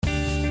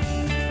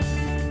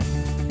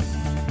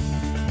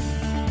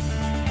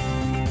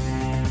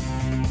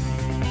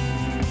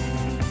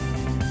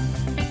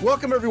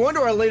Welcome, everyone,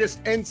 to our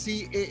latest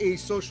NCAA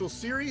social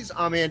series.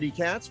 I'm Andy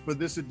Katz. For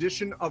this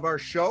edition of our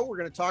show, we're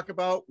going to talk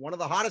about one of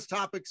the hottest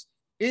topics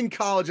in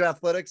college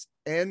athletics,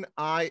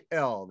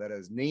 NIL. That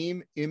is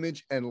name,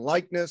 image, and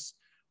likeness.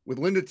 With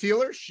Linda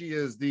Teeler, she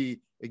is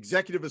the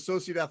Executive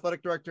Associate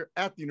Athletic Director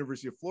at the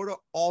University of Florida.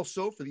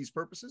 Also, for these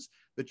purposes,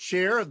 the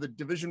chair of the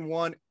Division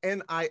I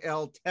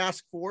NIL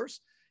Task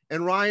Force.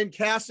 And Ryan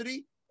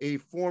Cassidy, a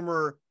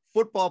former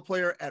football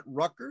player at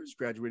Rutgers,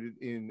 graduated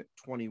in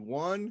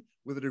 21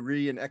 with a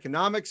degree in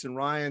economics. And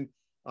Ryan,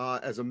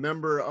 as a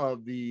member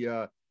of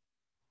the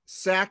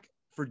SAC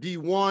for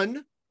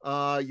D1,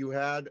 you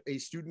had a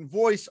student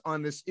voice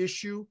on this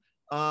issue.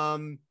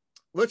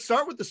 Let's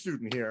start with the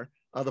student here,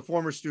 the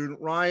former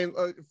student. Ryan,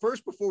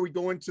 first, before we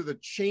go into the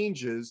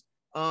changes,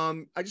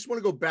 I just want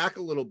to go back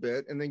a little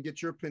bit and then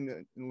get your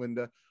opinion,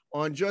 Linda,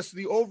 on just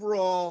the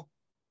overall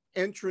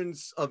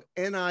entrance of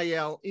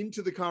NIL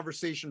into the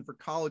conversation for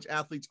college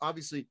athletes.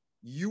 Obviously,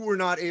 you were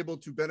not able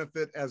to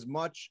benefit as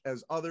much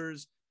as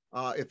others,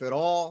 if at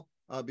all,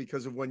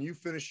 because of when you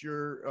finished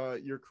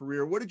your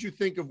career. What did you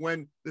think of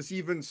when this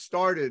even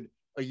started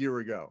a year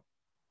ago?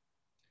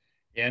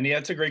 Yeah, Andy,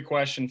 that's a great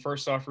question.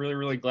 First off,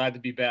 really glad to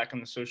be back on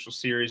the social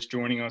series,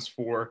 joining us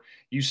for,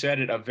 you said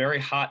it, a very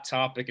hot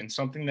topic and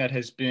something that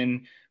has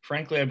been,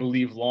 frankly, I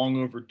believe, long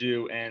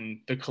overdue. And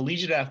the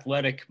collegiate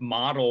athletic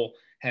model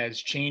has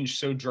changed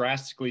so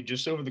drastically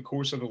just over the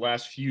course of the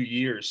last few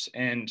years.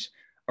 And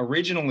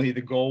originally,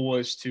 the goal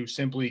was to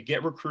simply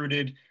get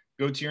recruited,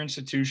 go to your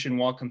institution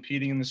while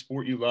competing in the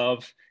sport you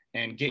love,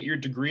 and get your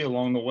degree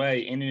along the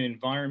way in an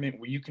environment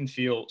where you can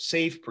feel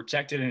safe,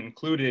 protected, and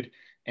included.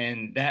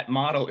 And that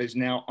model is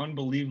now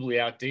unbelievably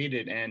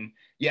outdated. And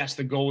yes,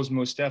 the goal is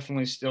most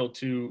definitely still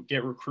to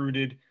get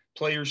recruited,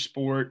 play your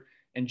sport,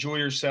 enjoy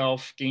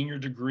yourself, gain your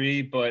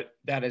degree, but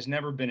that has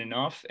never been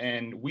enough.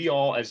 And we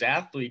all as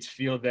athletes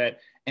feel that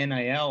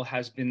NIL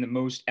has been the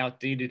most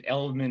outdated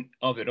element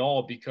of it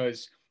all,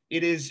 because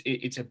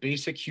it's a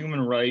basic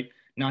human right,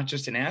 not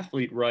just an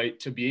athlete right,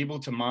 to be able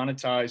to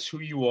monetize who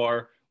you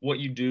are, what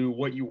you do,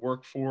 what you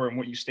work for, and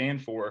what you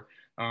stand for.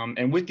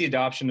 And with the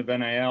adoption of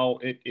NIL,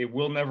 it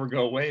will never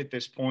go away at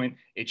this point.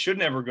 It should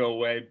never go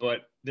away,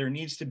 but there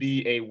needs to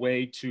be a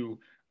way to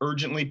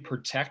urgently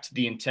protect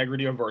the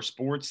integrity of our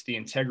sports, the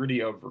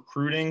integrity of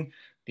recruiting,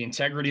 the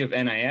integrity of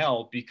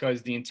NIL,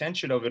 because the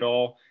intention of it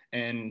all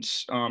and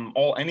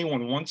all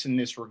anyone wants in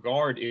this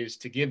regard is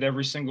to give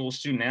every single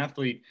student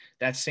athlete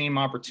that same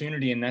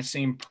opportunity and that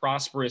same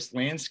prosperous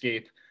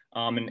landscape.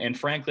 And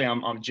frankly,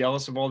 I'm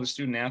jealous of all the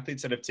student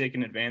athletes that have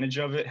taken advantage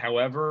of it.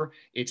 However,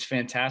 it's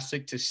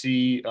fantastic to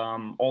see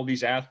all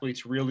these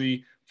athletes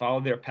really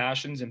follow their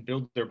passions and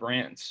build their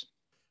brands.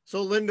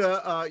 So,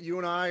 Linda, you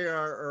and I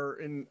are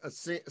in a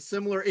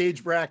similar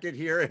age bracket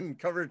here and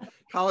covered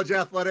college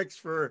athletics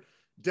for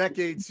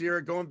decades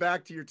here, going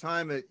back to your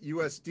time at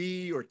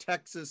USD or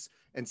Texas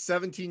and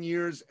 17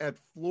 years at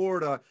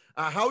Florida.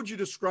 How would you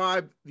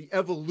describe the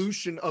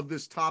evolution of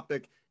this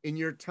topic in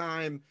your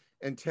time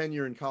and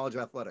tenure in college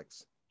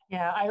athletics?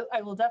 Yeah,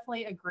 I will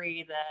definitely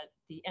agree that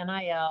the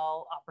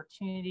NIL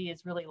opportunity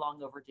is really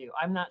long overdue.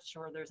 I'm not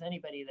sure there's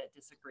anybody that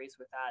disagrees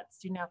with that.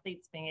 Student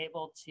athletes being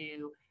able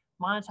to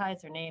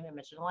monetize their name,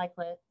 image, and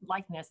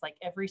likeness, like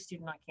every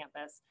student on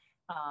campus,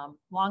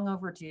 long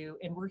overdue,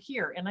 and we're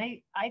here. And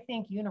I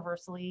think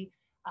universally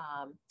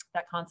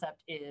that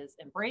concept is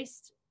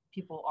embraced.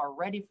 People are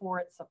ready for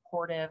it,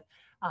 supportive.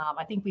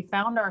 I think we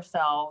found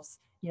ourselves,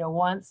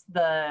 once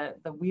the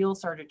wheels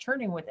started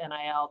turning with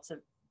NIL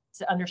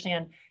to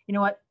understand,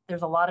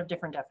 there's a lot of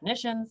different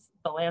definitions.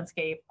 The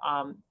landscape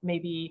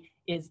maybe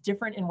is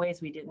different in ways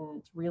we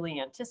didn't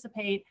really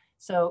anticipate.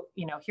 So,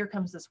 here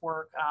comes this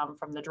work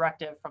from the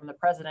directive, from the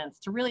presidents,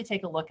 to really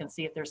take a look and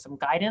see if there's some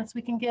guidance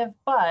we can give.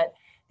 But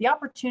the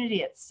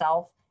opportunity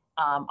itself,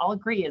 I'll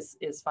agree,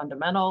 is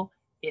fundamental.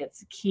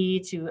 It's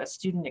key to a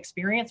student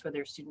experience, whether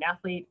you're a student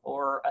athlete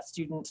or a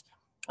student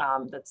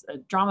that's a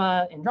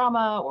drama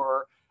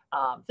or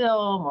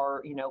film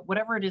or,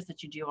 whatever it is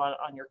that you do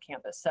on your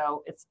campus.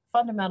 So it's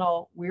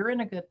fundamental. We're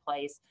in a good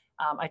place.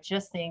 I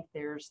just think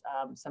there's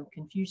some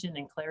confusion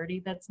and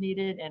clarity that's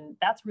needed. And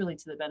that's really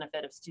to the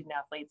benefit of student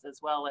athletes as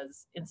well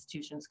as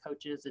institutions,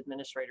 coaches,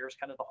 administrators,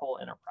 kind of the whole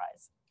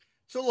enterprise.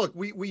 So look,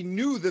 we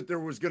knew that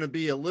there was going to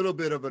be a little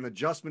bit of an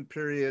adjustment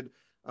period,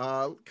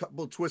 a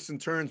couple of twists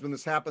and turns when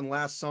this happened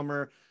last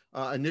summer.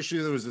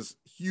 Initially, there was this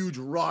huge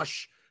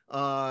rush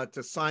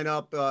to sign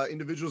up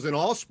individuals in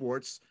all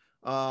sports,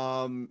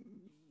 men,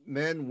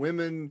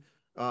 women,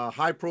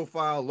 high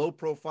profile, low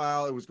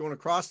profile. It was going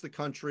across the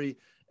country.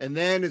 And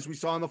then as we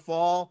saw in the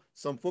fall,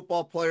 some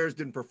football players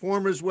didn't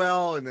perform as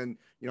well. And then,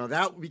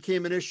 that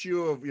became an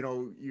issue of,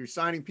 you're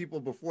signing people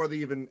before they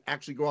even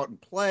actually go out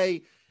and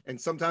play. And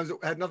sometimes it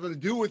had nothing to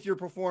do with your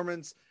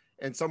performance.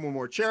 And some were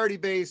more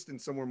charity-based and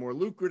some were more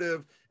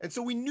lucrative. And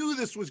so we knew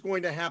this was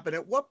going to happen.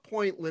 At what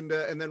point,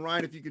 Linda, and then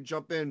Ryan, if you could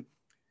jump in,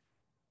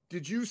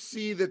 did you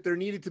see that there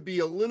needed to be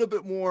a little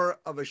bit more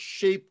of a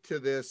shape to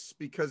this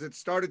because it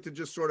started to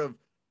just sort of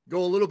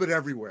go a little bit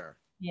everywhere?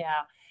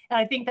 Yeah. And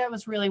I think that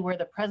was really where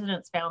the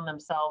presidents found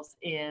themselves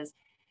is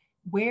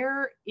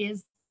where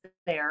is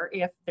there,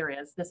 if there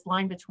is, this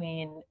line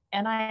between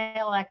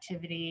NIL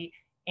activity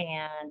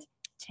and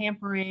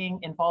tampering,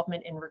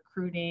 involvement in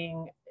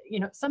recruiting,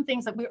 some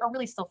things that are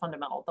really still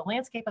fundamental. The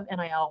landscape of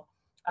NIL,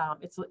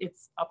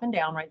 it's up and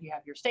down, right? You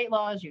have your state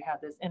laws, you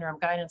have this interim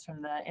guidance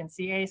from the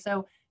NCAA.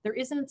 So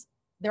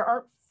there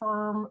aren't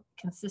firm,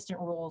 consistent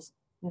rules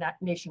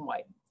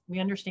nationwide. We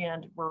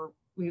understand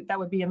that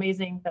would be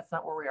amazing. That's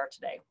not where we are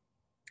today.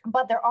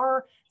 But there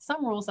are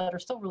some rules that are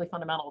still really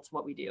fundamental to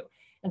what we do.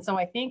 And so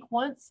I think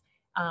once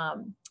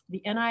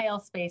the NIL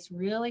space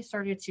really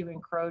started to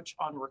encroach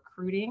on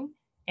recruiting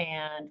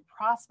and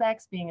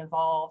prospects being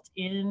involved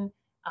in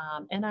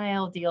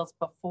NIL deals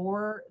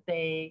before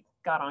they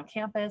got on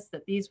campus,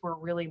 that these were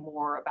really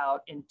more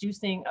about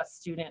inducing a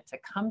student to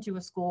come to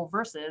a school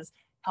versus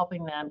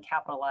helping them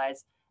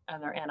capitalize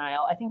on their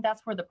NIL. I think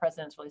that's where the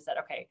president's really said,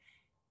 okay,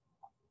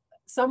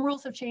 some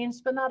rules have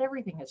changed, but not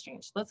everything has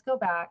changed. Let's go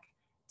back,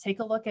 take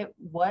a look at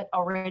what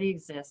already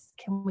exists.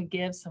 Can we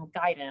give some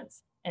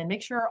guidance and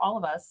make sure all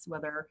of us,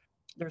 whether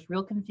there's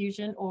real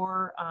confusion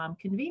or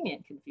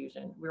convenient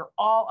confusion, we're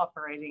all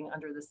operating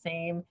under the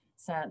same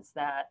sense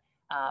that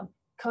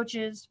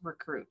coaches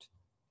recruit.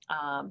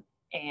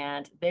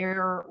 And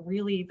they're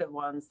really the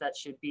ones that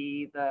should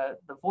be the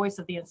voice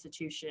of the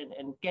institution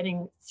and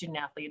getting student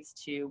athletes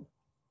to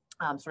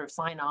sort of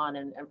sign on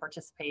and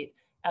participate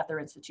at their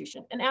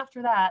institution. And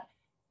after that,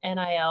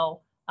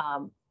 NIL,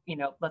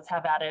 let's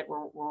have at it.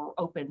 We're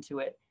open to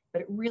it,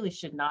 but it really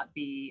should not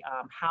be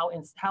how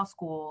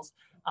schools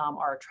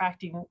are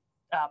attracting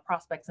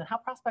prospects and how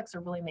prospects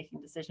are really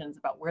making decisions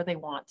about where they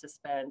want to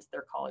spend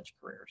their college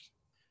careers.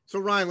 So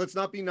Ryan, let's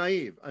not be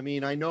naive. I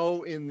mean, I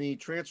know in the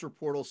transfer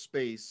portal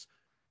space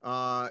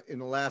in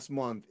the last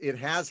month, it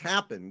has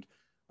happened,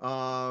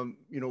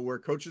 where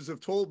coaches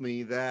have told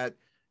me that,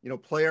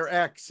 player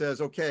X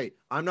says, okay,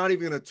 I'm not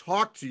even going to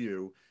talk to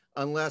you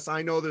unless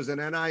I know there's an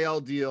NIL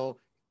deal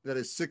that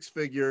is six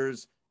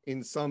figures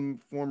in some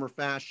form or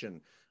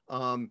fashion.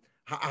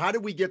 How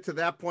did we get to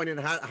that point, and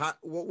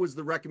what was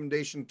the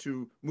recommendation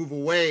to move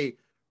away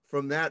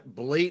from that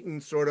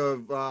blatant sort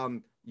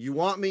of you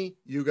want me,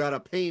 you got to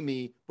pay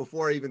me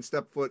before I even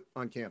step foot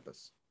on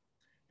campus?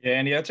 Yeah,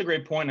 Andy, that's a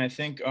great point. I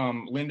think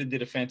Linda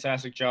did a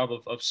fantastic job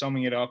of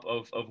summing it up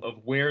of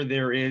where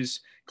there is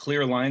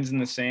clear lines in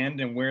the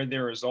sand and where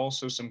there is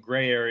also some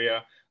gray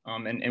area.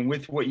 And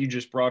with what you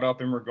just brought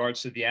up in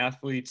regards to the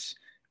athletes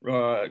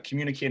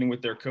communicating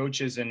with their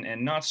coaches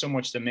and not so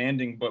much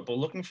demanding, but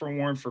looking for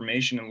more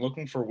information and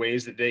looking for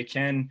ways that they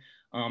can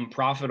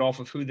profit off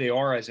of who they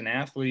are as an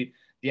athlete.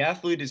 The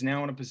athlete is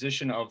now in a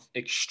position of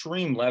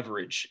extreme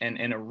leverage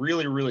and a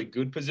really, really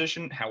good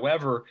position.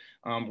 However,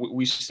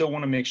 we still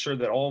want to make sure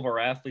that all of our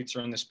athletes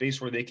are in the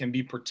space where they can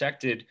be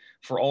protected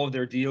for all of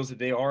their deals that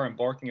they are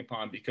embarking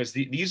upon, because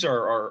these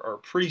are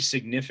pretty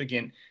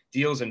significant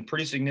deals and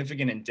pretty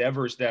significant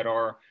endeavors that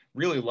are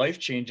really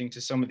life-changing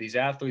to some of these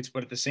athletes.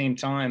 But at the same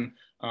time,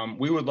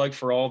 we would like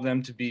for all of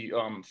them to be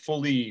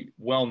fully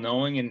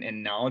well-knowing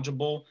and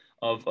knowledgeable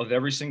of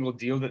every single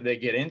deal that they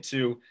get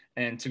into.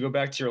 And to go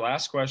back to your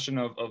last question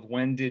of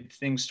when did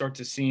things start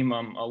to seem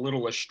a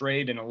little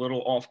astray and a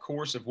little off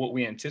course of what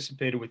we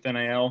anticipated with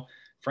NIL,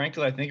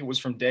 frankly, I think it was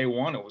from day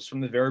one. It was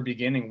from the very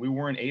beginning. We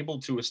weren't able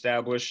to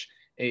establish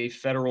a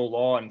federal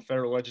law and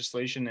federal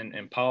legislation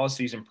and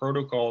policies and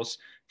protocols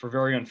for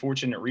very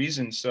unfortunate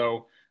reasons.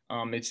 So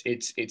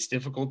it's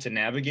difficult to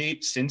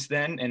navigate since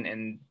then.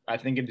 And I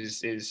think it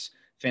is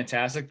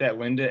fantastic that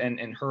Linda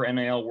and her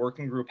NIL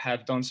working group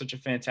have done such a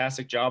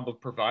fantastic job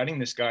of providing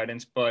this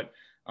guidance. But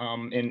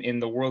in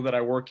the world that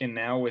I work in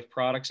now with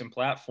products and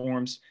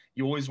platforms,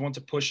 you always want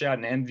to push out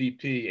an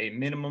MVP, a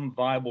minimum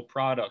viable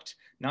product,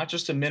 not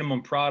just a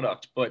minimum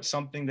product, but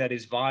something that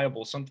is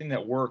viable, something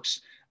that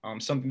works,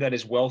 something that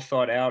is well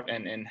thought out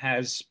and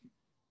has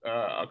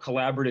a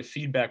collaborative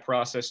feedback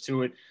process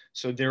to it.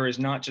 So there is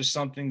not just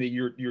something that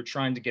you're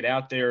trying to get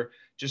out there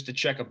just to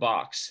check a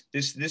box.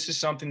 This is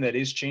something that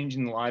is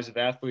changing the lives of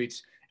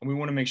athletes, and we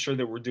want to make sure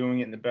that we're doing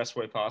it in the best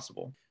way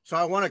possible. So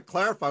I want to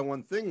clarify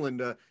one thing,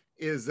 Linda,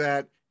 is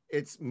that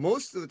it's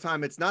most of the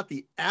time, it's not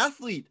the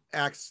athlete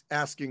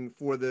asking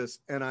for this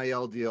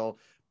NIL deal,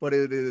 but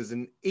it is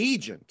an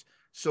agent.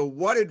 So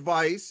what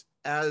advice,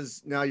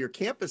 as now your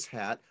campus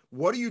hat,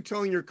 what are you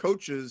telling your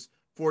coaches,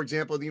 for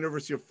example, at the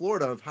University of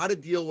Florida, of how to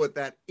deal with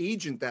that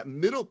agent, that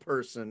middle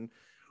person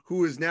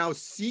who is now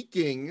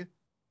seeking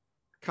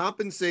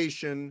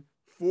compensation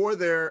for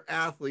their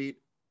athlete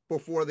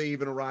before they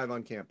even arrive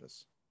on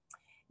campus?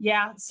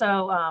 Yeah.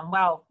 So,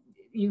 wow.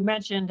 You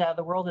mentioned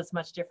the world is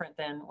much different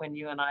than when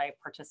you and I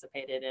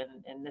participated,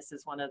 and this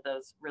is one of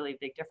those really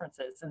big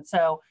differences. And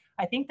so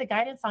I think the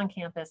guidance on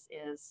campus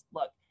is,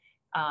 look,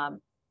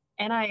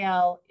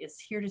 NIL is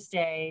here to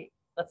stay.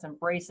 Let's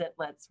embrace it.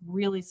 Let's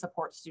really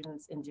support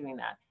students in doing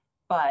that.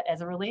 But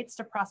as it relates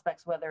to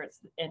prospects, whether it's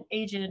an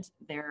agent,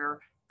 their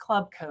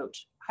club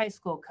coach, high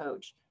school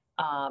coach,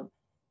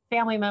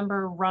 family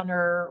member,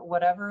 runner,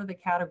 whatever the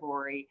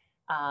category,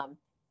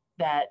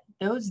 that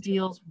those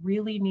deals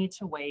really need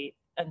to wait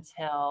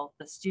until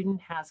the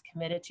student has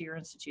committed to your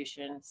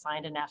institution,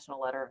 signed a national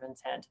letter of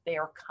intent. They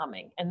are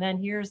coming. And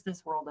then here's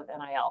this world of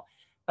NIL.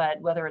 But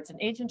whether it's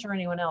an agent or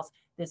anyone else,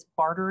 this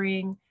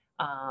bartering,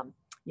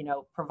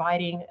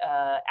 providing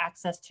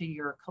access to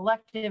your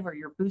collective or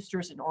your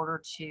boosters in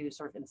order to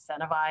sort of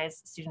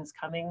incentivize students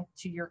coming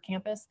to your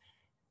campus,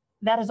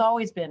 that has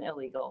always been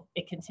illegal.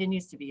 It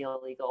continues to be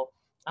illegal.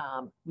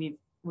 We've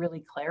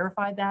really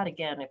clarified that,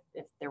 again,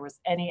 if there was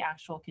any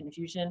actual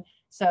confusion.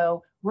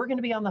 So we're going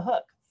to be on the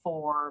hook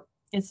for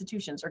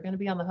institutions, are going to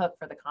be on the hook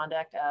for the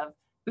conduct of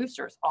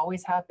boosters,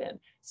 always have been.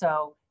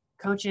 So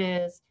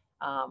coaches,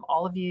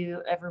 all of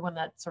you, everyone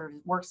that sort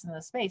of works in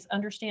the space,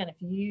 understand if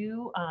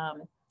you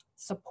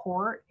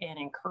support and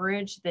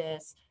encourage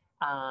this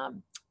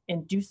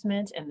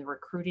inducement and the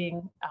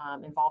recruiting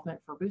involvement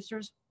for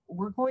boosters,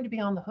 we're going to be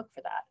on the hook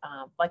for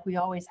that, like we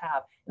always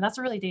have. And that's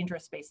a really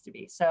dangerous space to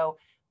be. So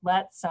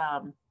let's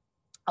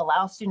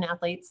allow student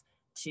athletes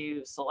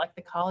to select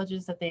the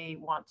colleges that they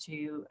want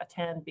to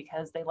attend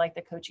because they like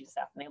the coaching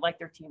staff and they like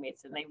their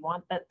teammates and they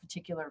want that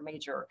particular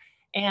major,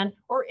 and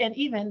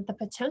even the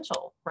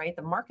potential, right?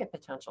 The market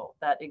potential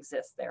that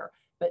exists there,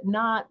 but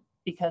not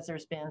because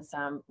there's been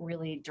some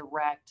really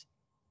direct,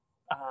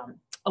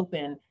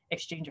 open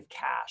exchange of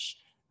cash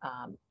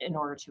in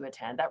order to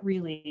attend. That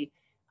really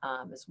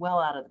is well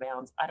out of the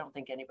bounds. I don't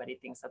think anybody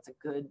thinks that's a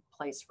good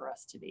place for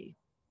us to be.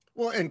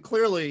 Well, and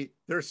clearly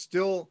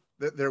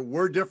there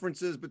were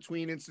differences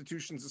between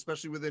institutions,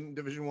 especially within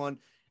Division I,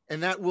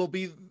 and that will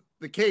be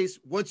the case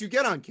once you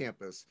get on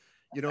campus.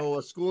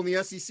 A school in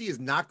the SEC is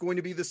not going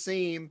to be the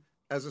same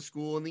as a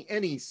school in the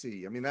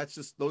NEC. I mean,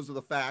 those are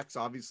the facts,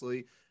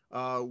 obviously,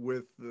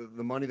 with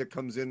the money that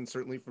comes in,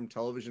 certainly from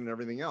television and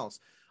everything else.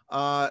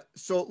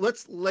 So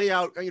let's lay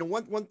out,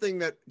 one thing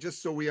that,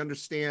 just so we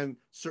understand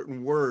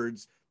certain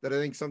words that I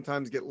think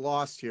sometimes get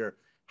lost here.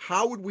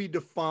 How would we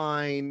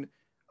define,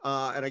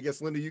 and I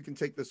guess, Linda, you can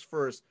take this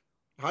first.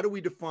 How do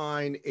we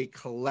define a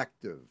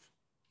collective?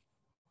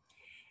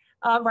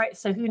 Right.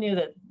 So who knew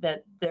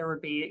that there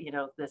would be,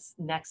 this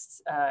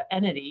next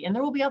entity, and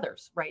there will be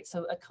others, right?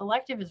 So a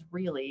collective is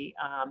really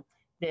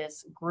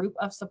this group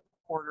of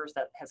supporters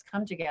that has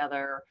come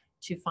together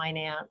to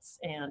finance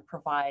and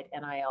provide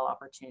NIL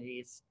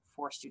opportunities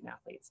for student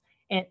athletes.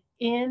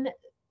 And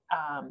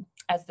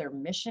as their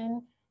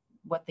mission,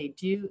 what they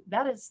do,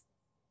 that's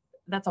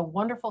a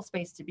wonderful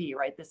space to be,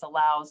 right? This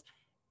allows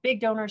big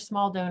donors,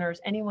 small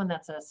donors, anyone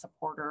that's a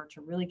supporter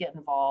to really get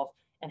involved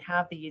and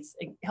have these,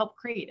 help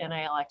create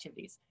NIL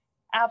activities.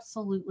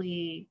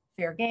 Absolutely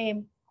fair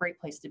game, great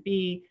place to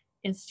be.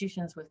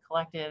 Institutions with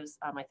collectives,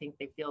 I think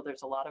they feel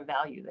there's a lot of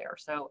value there.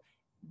 So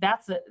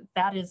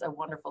that is a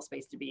wonderful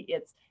space to be.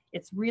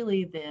 It's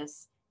really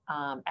this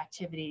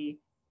activity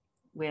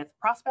with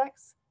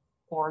prospects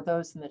or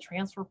those in the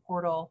transfer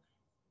portal.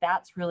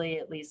 That's really,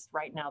 at least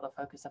right now, the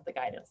focus of the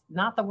guidance.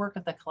 Not the work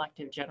of the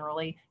collective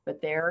generally,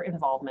 but their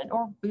involvement,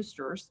 or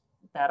boosters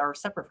that are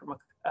separate from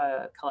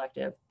a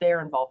collective, their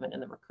involvement in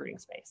the recruiting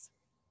space.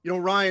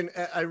 Ryan,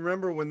 I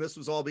remember when this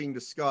was all being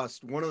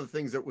discussed, one of the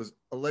things that was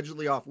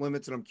allegedly off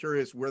limits, and I'm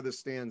curious where this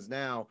stands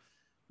now,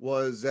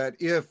 was that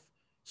if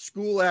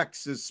School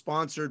X is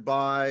sponsored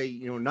by,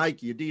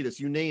 Nike,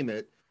 Adidas, you name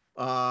it,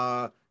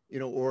 or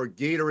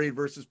Gatorade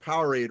versus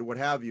Powerade or what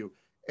have you,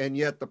 and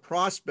yet the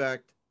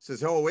prospect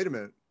says, oh, wait a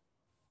minute,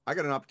 I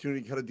got an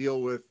opportunity to cut a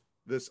deal with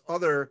this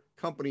other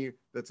company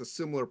that's a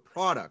similar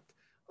product.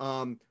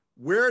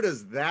 Where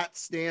does that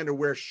stand, or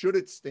where should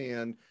it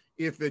stand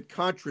if it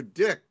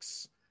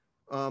contradicts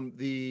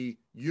the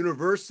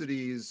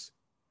university's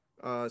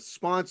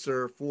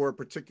sponsor for a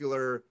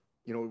particular,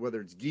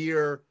 whether it's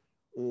gear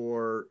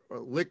or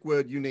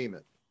liquid, you name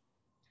it?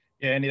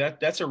 Yeah, and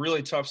that's a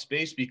really tough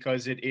space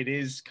because it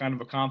is kind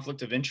of a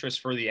conflict of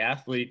interest for the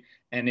athlete,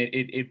 and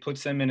it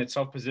puts them in a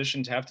tough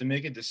position to have to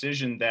make a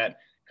decision that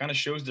kind of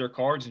shows their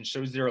cards and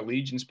shows their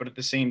allegiance. But at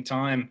the same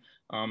time,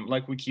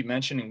 like we keep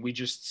mentioning, we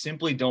just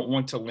simply don't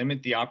want to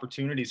limit the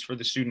opportunities for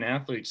the student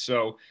athletes.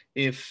 So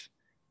if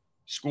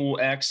School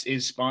X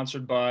is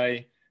sponsored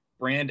by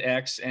brand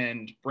X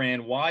and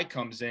brand Y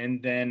comes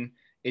in, then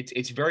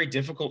it's very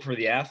difficult for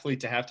the athlete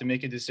to have to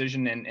make a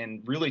decision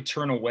and really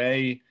turn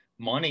away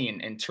money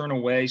and turn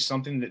away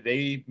something that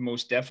they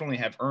most definitely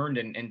have earned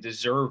and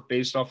deserve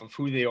based off of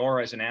who they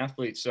are as an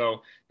athlete.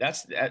 So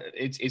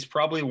it's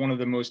probably one of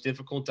the most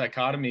difficult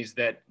dichotomies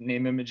that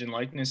name, image, and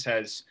likeness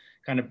has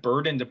kind of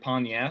burdened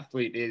upon the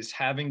athlete, is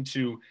having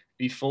to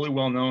be fully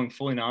well-known,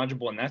 fully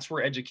knowledgeable. And that's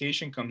where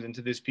education comes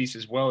into this piece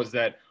as well, is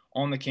that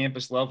on the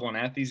campus level and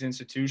at these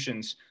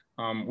institutions,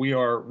 we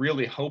are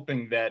really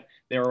hoping that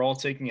they're all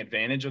taking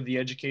advantage of the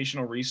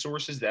educational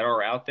resources that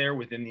are out there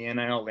within the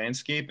NIL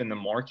landscape and the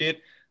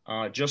market,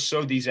 just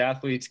so these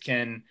athletes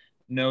can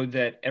know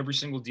that every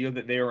single deal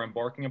that they are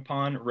embarking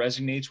upon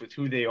resonates with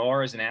who they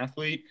are as an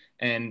athlete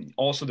and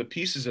also the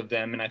pieces of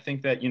them. And I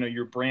think that,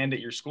 your brand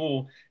at your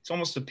school, it's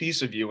almost a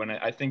piece of you. And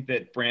I think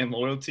that brand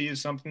loyalty is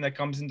something that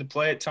comes into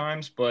play at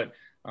times, but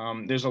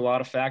there's a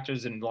lot of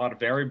factors and a lot of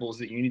variables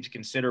that you need to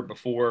consider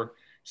before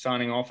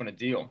signing off on a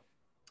deal.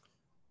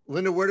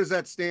 Linda, where does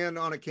that stand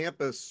on a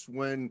campus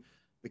when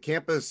the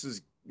campus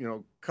is,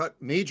 cut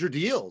major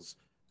deals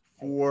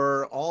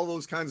for all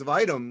those kinds of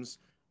items.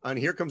 And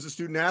here comes a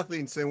student athlete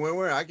and saying,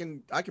 wait, I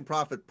can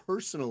profit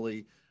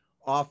personally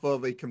off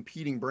of a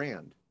competing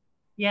brand.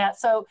 Yeah,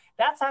 so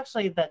that's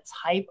actually the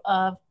type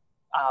of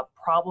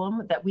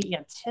problem that we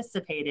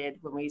anticipated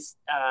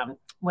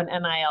when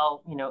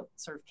NIL,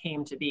 sort of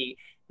came to be.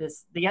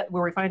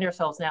 Where we find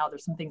ourselves now,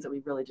 there's some things that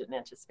we really didn't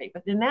anticipate.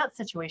 But in that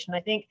situation, I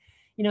think,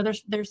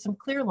 there's some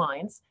clear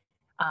lines.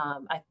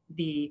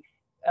 The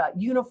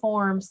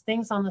uniforms,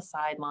 things on the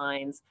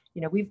sidelines,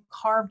 we've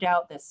carved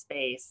out this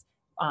space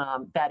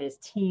that is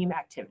team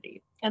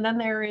activity. And then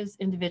there is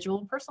individual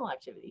and personal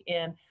activity.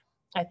 And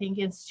I think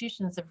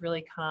institutions have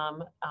really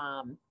come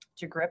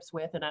to grips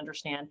with and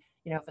understand,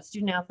 if a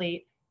student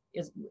athlete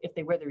if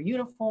they wear their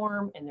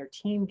uniform and their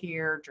team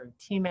gear during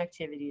team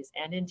activities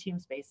and in team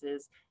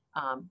spaces,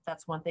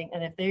 that's one thing.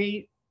 And if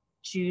they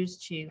choose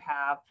to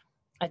have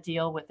a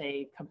deal with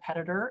a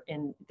competitor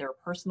in their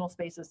personal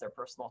spaces, their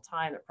personal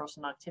time, their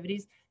personal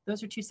activities,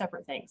 those are two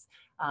separate things.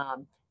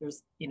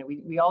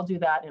 We all do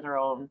that in our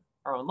own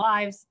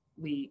lives.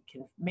 We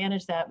can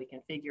manage that. We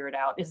can figure it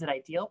out. Is it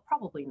ideal?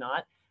 Probably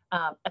not.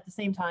 At the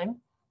same time,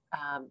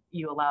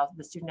 you allow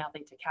the student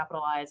athlete to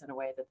capitalize in a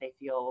way that they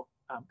feel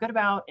good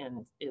about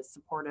and is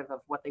supportive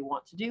of what they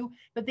want to do.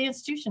 But the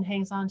institution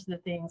hangs on to the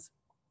things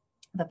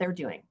that they're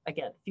doing.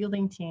 Again,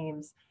 fielding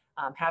teams,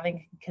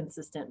 having a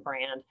consistent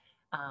brand.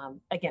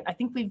 Again, I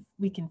think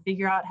we can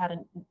figure out how to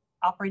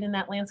operate in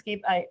that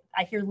landscape. I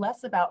hear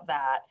less about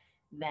that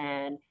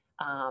than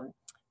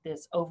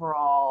this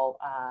overall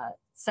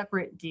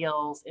separate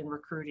deals in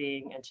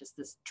recruiting and just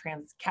this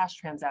cash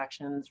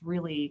transactions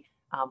really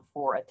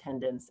for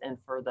attendance and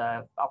for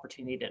the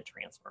opportunity to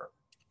transfer.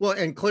 Well,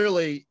 and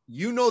clearly,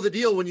 the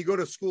deal when you go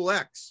to School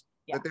X,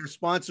 that they're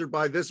sponsored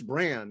by this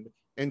brand.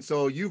 And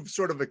so you've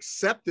sort of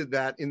accepted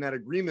that in that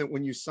agreement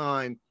when you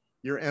sign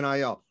your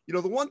NIL.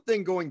 The one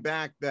thing going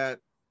back that,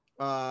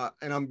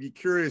 and I'm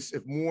curious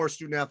if more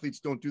student athletes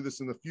don't do this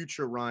in the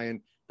future,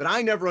 Ryan, that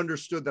I never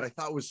understood that I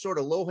thought was sort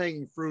of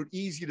low-hanging fruit,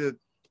 easy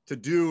to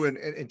do,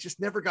 and just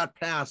never got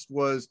past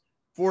was,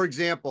 for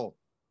example,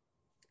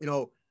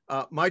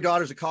 my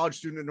daughter's a college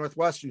student at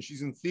Northwestern.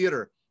 She's in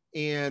theater.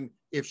 And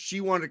if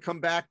she wanted to come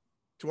back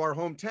to our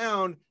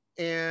hometown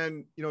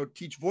and,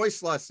 teach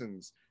voice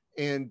lessons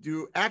and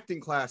do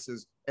acting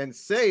classes and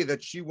say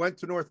that she went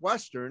to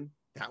Northwestern,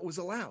 that was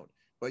allowed.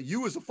 But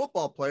you as a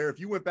football player, if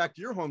you went back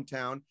to your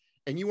hometown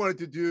and you wanted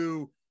to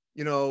do,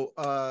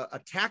 a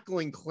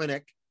tackling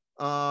clinic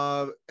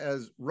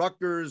as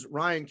Rutgers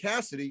Ryan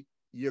Cassidy,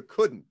 you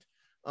couldn't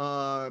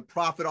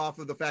profit off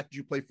of the fact that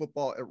you play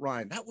football at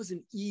Ryan. That was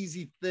an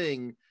easy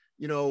thing,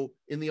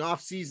 in the off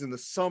season, the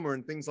summer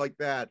and things like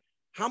that.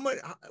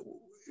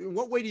 In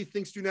what way do you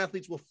think student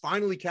athletes will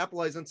finally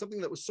capitalize on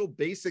something that was so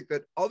basic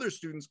that other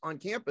students on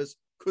campus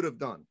could have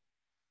done?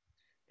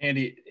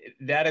 Andy,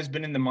 that has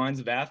been in the minds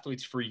of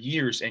athletes for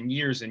years and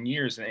years and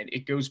years. And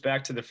it goes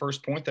back to the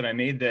first point that I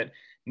made, that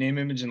name,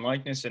 image, and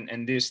likeness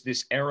and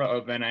this era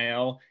of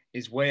NIL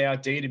is way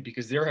outdated,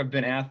 because there have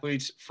been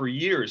athletes for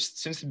years,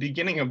 since the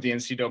beginning of the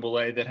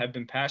NCAA, that have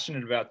been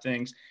passionate about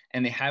things,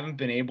 and they haven't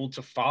been able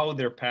to follow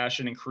their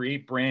passion and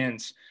create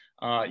brands.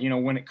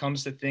 When it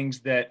comes to things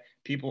that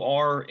people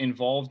are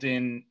involved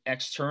in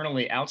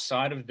externally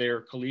outside of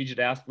their collegiate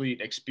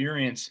athlete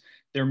experience,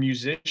 they're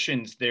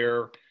musicians,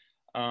 they're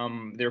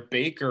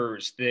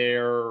bakers,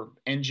 they're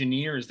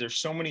engineers. There's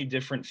so many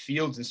different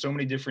fields and so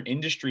many different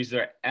industries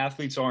that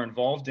athletes are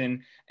involved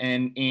in.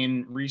 And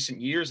in recent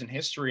years in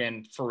history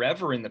and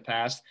forever in the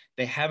past,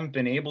 they haven't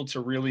been able to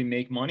really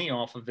make money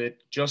off of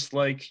it, just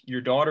like your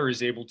daughter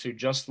is able to,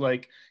 just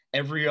like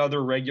every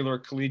other regular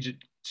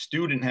collegiate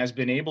student has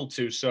been able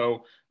to.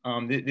 So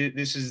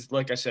this is,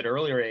 like I said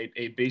earlier,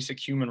 a basic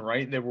human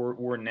right that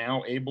we're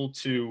now able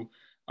to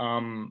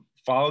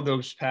follow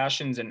those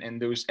passions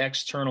and those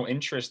external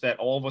interests that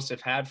all of us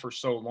have had for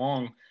so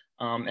long,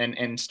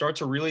 and start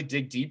to really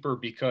dig deeper,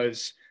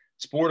 because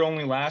sport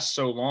only lasts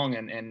so long,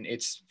 and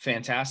it's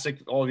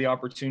fantastic, all the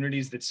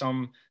opportunities that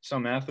some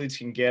athletes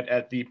can get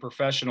at the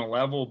professional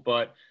level.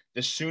 But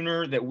the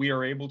sooner that we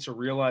are able to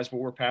realize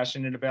what we're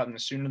passionate about, and the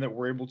sooner that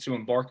we're able to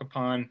embark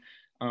upon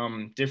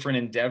different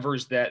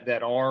endeavors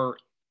that are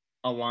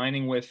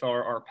aligning with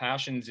our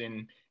passions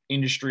in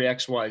industry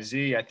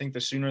XYZ, I think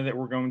the sooner that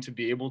we're going to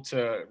be able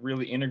to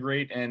really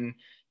integrate and,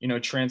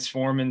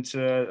 transform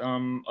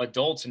into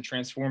adults and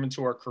transform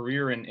into our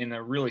career in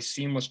a really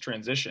seamless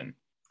transition.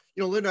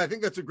 Linda, I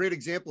think that's a great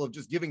example of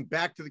just giving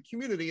back to the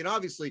community. And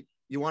obviously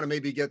you want to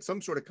maybe get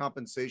some sort of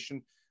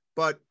compensation,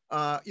 but,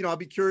 I'll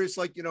be curious,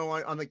 like,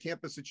 on the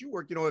campus that you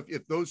work,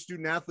 if those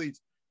student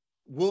athletes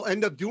will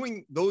end up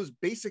doing those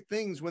basic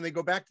things when they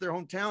go back to their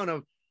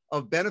hometown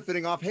of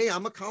benefiting off, hey,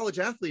 I'm a college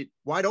athlete.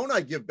 Why don't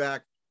I give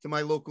back to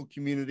my local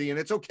community? And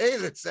it's okay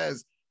that it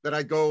says that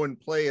I go and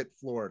play at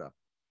Florida.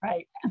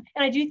 Right.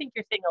 And I do think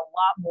you're seeing a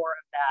lot more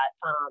of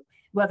that,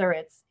 whether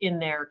it's in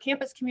their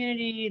campus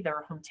community,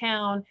 their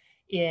hometown,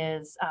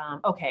 is,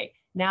 okay,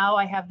 now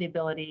I have the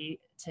ability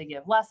to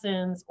give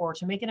lessons or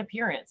to make an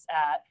appearance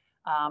at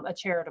a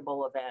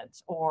charitable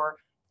event, or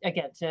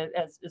again,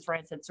 as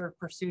Ryan said, sort of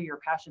pursue your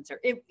passions here.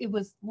 It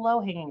was low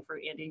hanging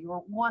fruit, Andy. You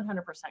were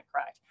 100%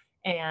 correct.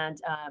 And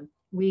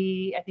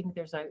I think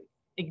there's a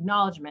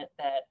acknowledgement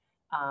that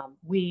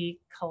we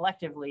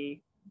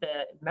collectively,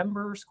 the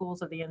member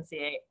schools of the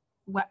NCAA,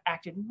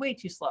 acted way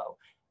too slow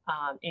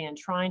in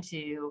trying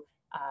to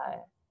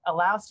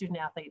allow student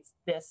athletes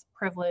this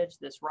privilege,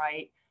 this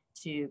right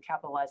to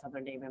capitalize on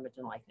their name, image,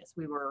 and likeness.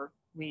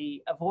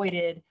 We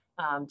avoided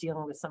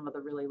dealing with some of the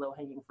really low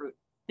hanging fruit.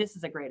 This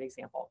is a great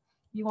example.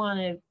 You want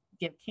to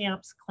give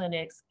camps,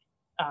 clinics,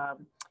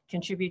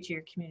 contribute to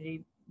your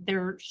community.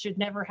 There should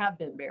never have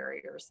been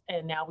barriers.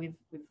 And now we've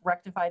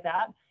rectified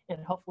that.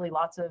 And hopefully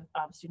lots of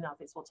student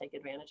athletes will take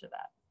advantage of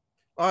that.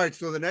 All right.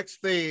 So the next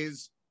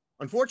phase,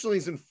 unfortunately,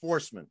 is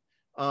enforcement.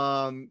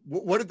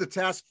 What did the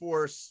task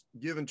force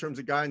give in terms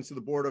of guidance to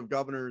the Board of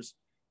Governors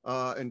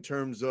in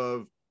terms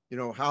of,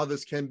 how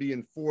this can be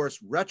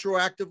enforced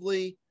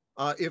retroactively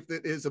if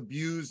it is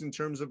abused in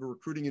terms of a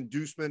recruiting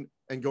inducement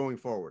and going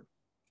forward?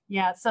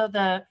 Yeah, so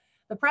the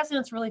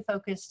president's really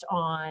focused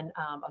on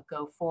a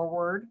go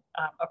forward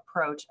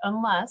approach,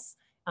 unless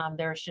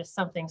there's just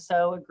something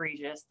so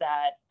egregious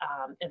that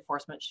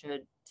enforcement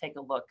should take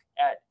a look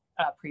at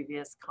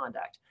previous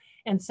conduct.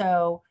 And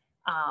so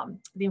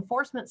the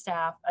enforcement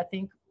staff, I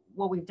think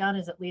what we've done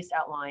is at least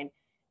outline,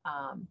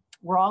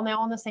 we're all now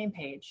on the same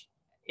page.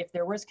 If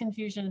there was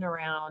confusion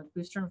around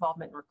booster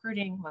involvement in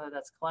recruiting, whether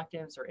that's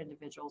collectives or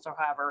individuals or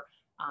however,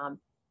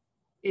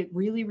 it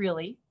really,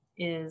 really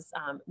is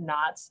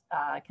not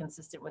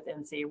consistent with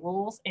NCAA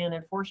rules, and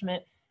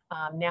enforcement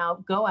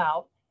now go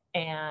out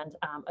and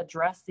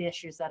address the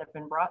issues that have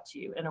been brought to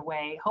you in a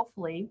way,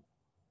 hopefully,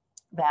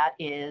 that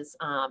is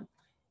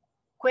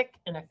quick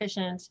and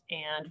efficient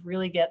and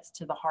really gets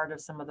to the heart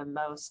of some of the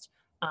most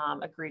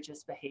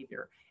egregious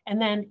behavior. And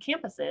then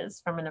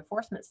campuses, from an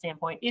enforcement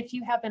standpoint, if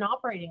you have been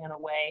operating in a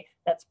way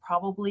that's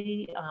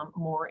probably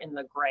more in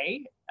the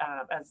gray,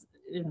 as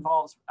it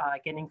involves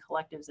getting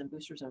collectives and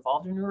boosters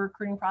involved in your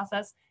recruiting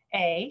process,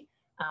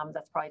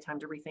 that's probably time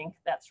to rethink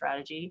that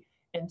strategy.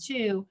 And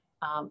two,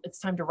 it's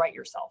time to right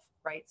yourself,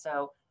 right?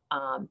 So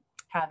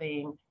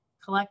having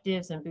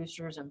collectives and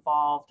boosters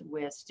involved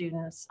with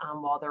students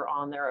while they're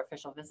on their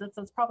official visits,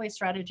 that's probably a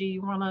strategy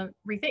you want to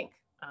rethink.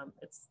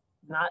 It's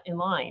not in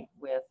line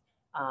with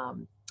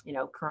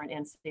current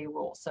NCAA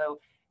rules. So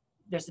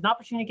there's an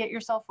opportunity to get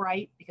yourself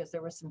right because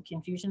there was some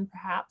confusion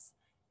perhaps.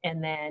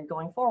 And then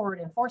going forward,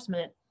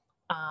 enforcement,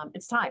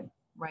 it's time,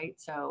 right?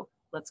 So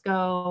let's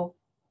go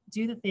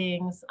do the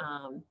things,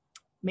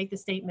 make the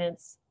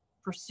statements,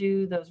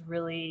 pursue those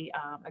really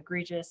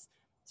egregious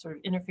sort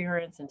of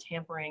interference and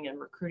tampering and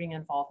recruiting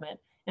involvement.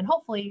 And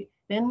hopefully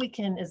then we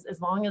can, as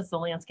long as the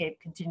landscape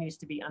continues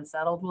to be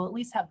unsettled, we'll at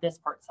least have this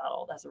part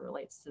settled as it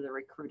relates to the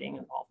recruiting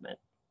involvement.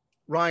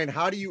 Ryan,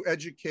 how do you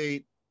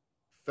educate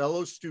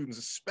fellow students,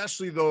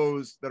 especially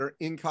those that are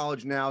in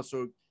college now?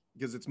 So,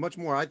 because it's much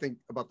more, I think,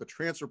 about the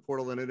transfer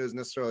portal than it is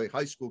necessarily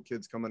high school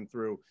kids coming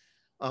through,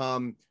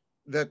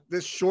 that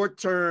this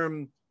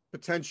short-term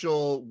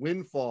potential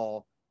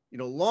windfall,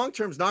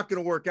 long-term is not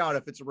going to work out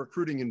if it's a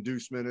recruiting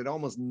inducement. It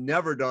almost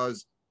never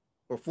does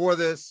before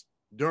this,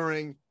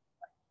 during.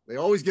 They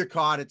always get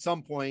caught at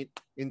some point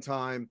in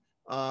time.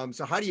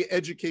 So how do you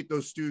educate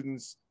those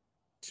students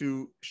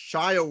to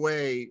shy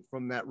away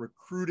from that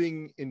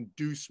recruiting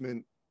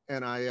inducement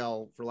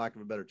NIL, for lack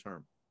of a better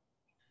term?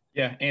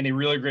 Yeah, Andy,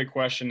 really great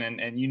question.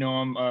 And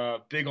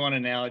I'm big on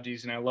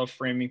analogies, and I love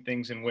framing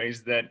things in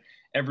ways that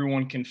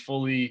everyone can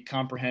fully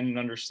comprehend and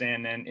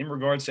understand. And in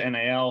regards to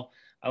NIL,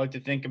 I like to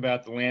think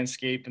about the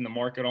landscape and the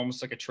market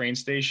almost like a train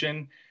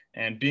station.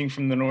 And being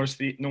from the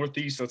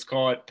Northeast, let's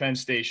call it Penn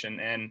Station.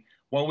 And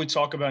while we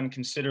talk about and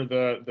consider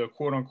the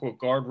quote unquote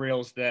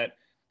guardrails that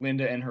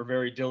Linda and her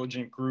very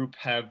diligent group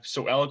have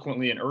so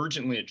eloquently and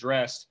urgently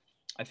addressed,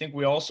 I think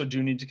we also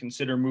do need to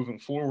consider moving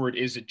forward.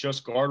 Is it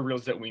just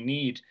guardrails that we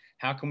need?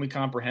 How can we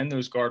comprehend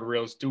those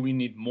guardrails? Do we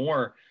need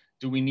more?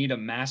 Do we need a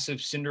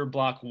massive cinder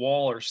block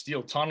wall or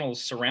steel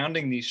tunnels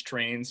surrounding these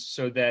trains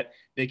so that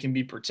they can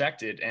be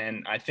protected?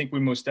 And I think we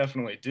most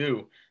definitely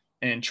do.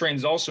 And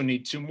trains also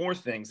need two more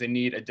things. They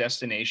need a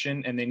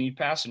destination and they need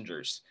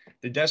passengers.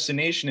 The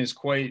destination is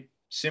quite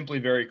simply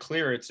very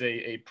clear. It's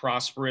a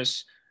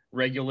prosperous,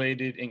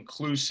 regulated,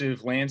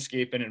 inclusive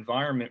landscape and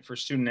environment for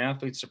student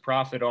athletes to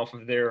profit off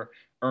of their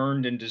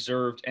earned and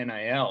deserved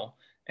NIL.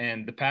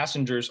 And the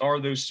passengers are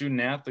those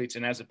student athletes.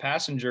 And as a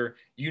passenger,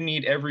 you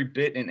need every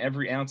bit and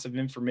every ounce of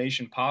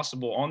information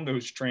possible on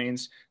those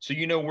trains so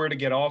you know where to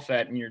get off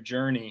at in your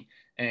journey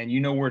and you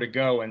know where to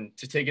go. And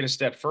to take it a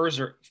step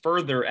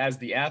further as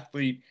the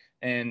athlete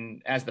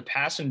and as the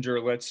passenger,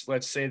 let's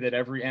say that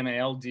every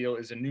NIL deal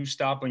is a new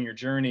stop on your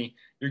journey.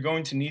 You're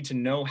going to need to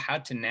know how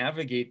to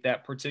navigate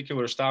that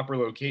particular stop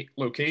or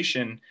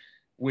location,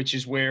 which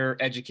is where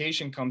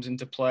education comes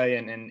into play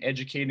and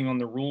educating on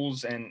the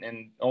rules and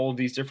all of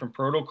these different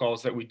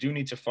protocols that we do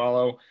need to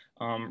follow,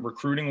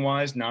 recruiting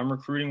wise,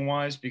 non-recruiting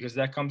wise, because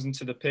that comes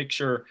into the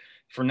picture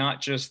for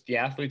not just the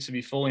athletes to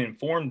be fully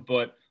informed,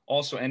 but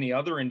also any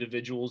other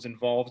individuals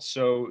involved.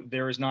 So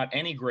there is not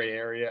any gray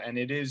area, and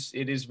it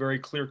is very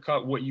clear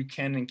cut what you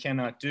can and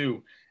cannot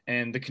do.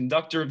 And the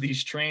conductor of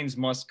these trains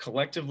must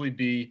collectively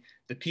be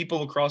the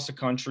people across the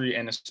country,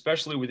 and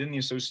especially within the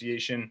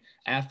association,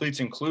 athletes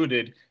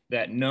included,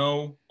 that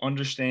know,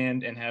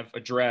 understand, and have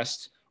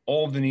addressed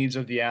all of the needs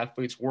of the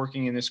athletes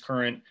working in this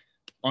current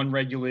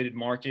unregulated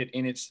market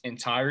in its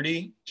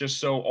entirety, just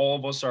so all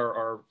of us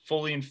are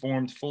fully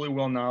informed, fully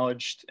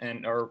well-knowledged,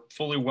 and are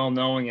fully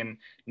well-knowing and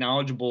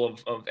knowledgeable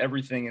of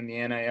everything in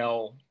the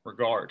NIL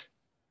regard.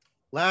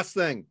 Last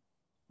thing,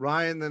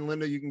 Ryan, then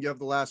Linda, you can give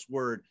the last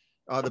word.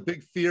 The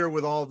big fear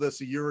with all of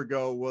this a year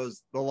ago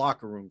was the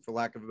locker room, for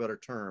lack of a better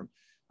term.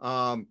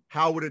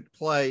 How would it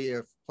play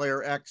if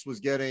player X was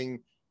getting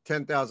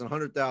 10,000,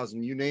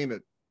 100,000, you name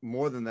it,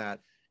 more than that,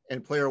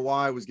 and player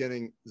Y was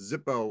getting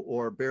Zippo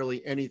or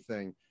barely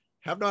anything?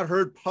 Have not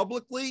heard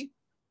publicly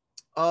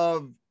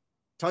of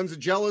tons of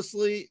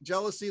jealousy.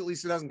 At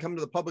least it hasn't come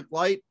to the public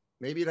light.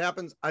 Maybe it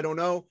happens. I don't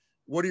know.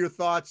 What are your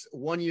thoughts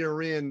 1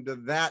 year into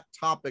that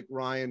topic,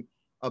 Ryan,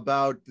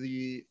 about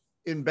the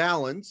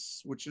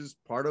imbalance, which is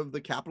part of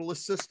the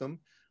capitalist system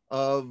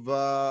of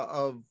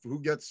who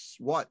gets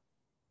what?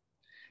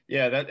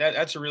 Yeah,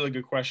 that's a really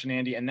good question,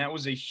 Andy. And that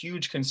was a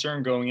huge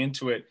concern going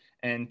into it.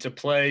 And to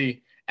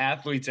play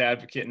athlete's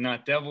advocate and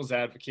not devil's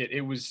advocate,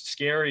 it was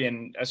scary.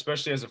 And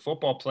especially as a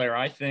football player,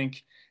 I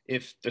think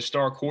if the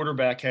star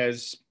quarterback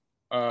has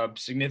a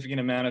significant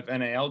amount of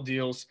NIL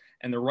deals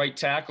and the right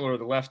tackle or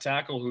the left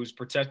tackle who's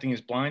protecting his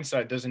blind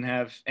side doesn't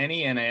have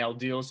any NIL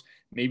deals,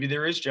 maybe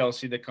there is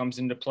jealousy that comes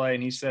into play.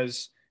 And he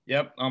says,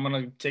 yep, I'm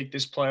going to take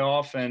this play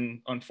off.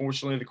 And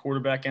unfortunately, the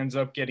quarterback ends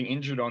up getting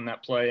injured on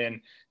that play.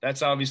 And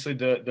that's obviously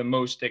the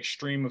most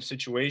extreme of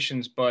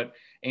situations. But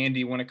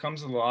Andy, when it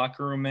comes to the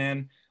locker room,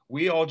 man,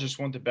 we all just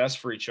want the best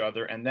for each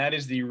other. And that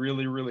is the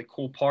really, really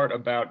cool part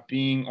about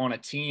being on a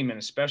team, and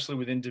especially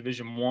within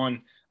Division I,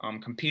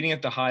 competing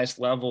at the highest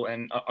level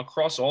and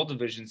across all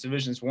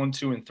divisions 1,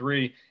 2, and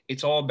 3.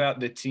 It's all about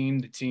the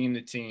team.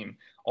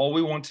 All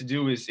we want to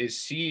do is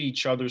see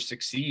each other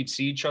succeed,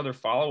 see each other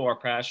follow our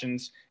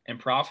passions and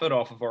profit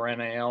off of our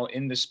NIL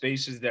in the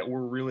spaces that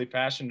we're really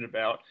passionate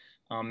about.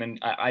 And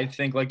I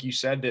think, like you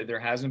said, that there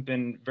hasn't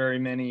been very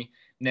many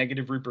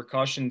negative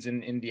repercussions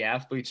in the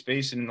athlete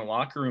space and in the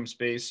locker room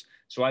space.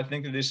 So I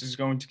think that this is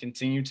going to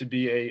continue to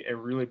be a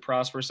really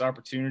prosperous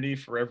opportunity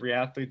for every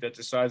athlete that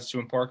decides to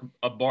embark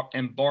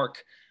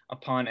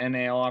upon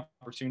NIL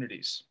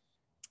opportunities.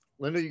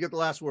 Linda, you get the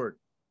last word.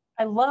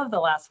 I love the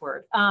last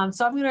word.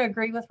 So I'm going to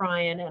agree with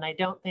Ryan, and I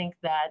don't think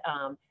that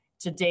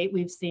to date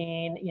we've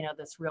seen,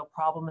 this real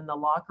problem in the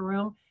locker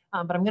room.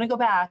 But I'm going to go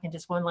back, and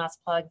just one last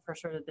plug for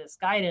sort of this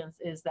guidance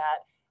is that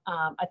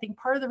I think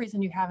part of the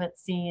reason you haven't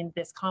seen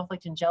this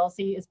conflict and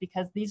jealousy is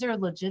because these are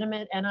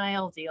legitimate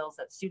NIL deals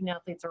that student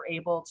athletes are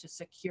able to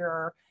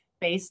secure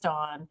based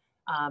on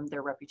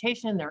their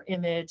reputation, their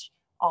image,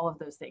 all of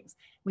those things.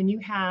 When you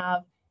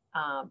have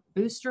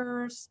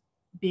boosters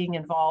being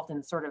involved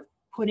in sort of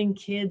putting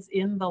kids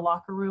in the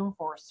locker room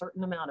for a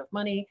certain amount of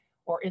money,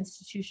 or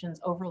institutions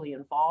overly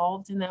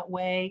involved in that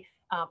way,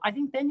 I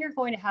think then you're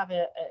going to have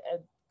a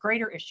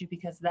greater issue,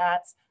 because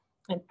that's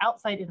an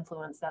outside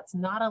influence. That's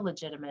not a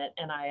legitimate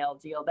NIL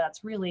deal.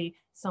 That's really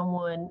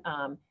someone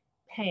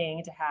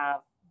paying to have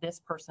this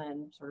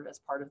person sort of as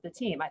part of the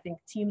team. I think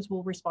teams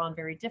will respond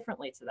very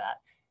differently to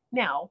that.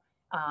 Now,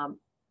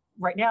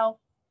 right now,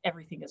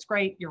 everything is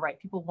great. You're right.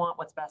 People want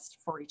what's best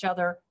for each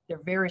other.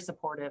 They're very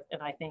supportive.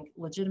 And I think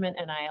legitimate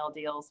NIL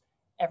deals,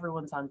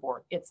 everyone's on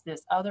board. It's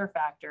this other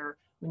factor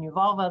when you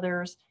involve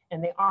others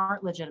and they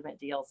aren't legitimate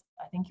deals.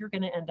 I think you're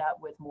going to end up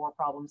with more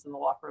problems in the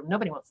locker room.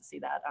 Nobody wants to see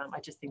that. I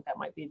just think that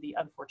might be the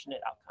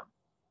unfortunate outcome.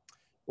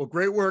 Well,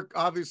 great work,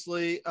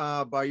 obviously,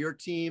 by your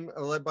team,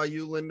 led by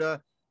you,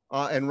 Linda,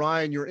 and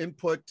Ryan, your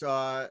input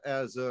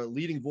as a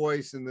leading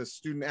voice in the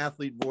student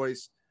athlete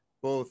voice,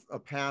 both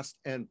past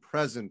and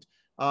present.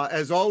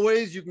 As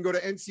always, you can go to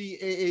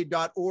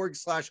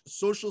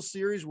ncaa.org/social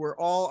series, where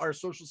all our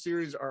social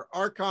series are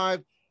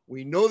archived.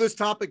 We know this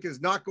topic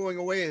is not going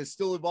away and is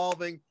still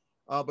evolving,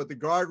 but the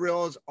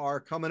guardrails are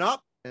coming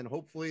up, and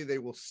hopefully they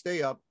will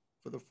stay up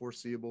for the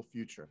foreseeable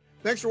future.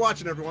 Thanks for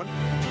watching, everyone.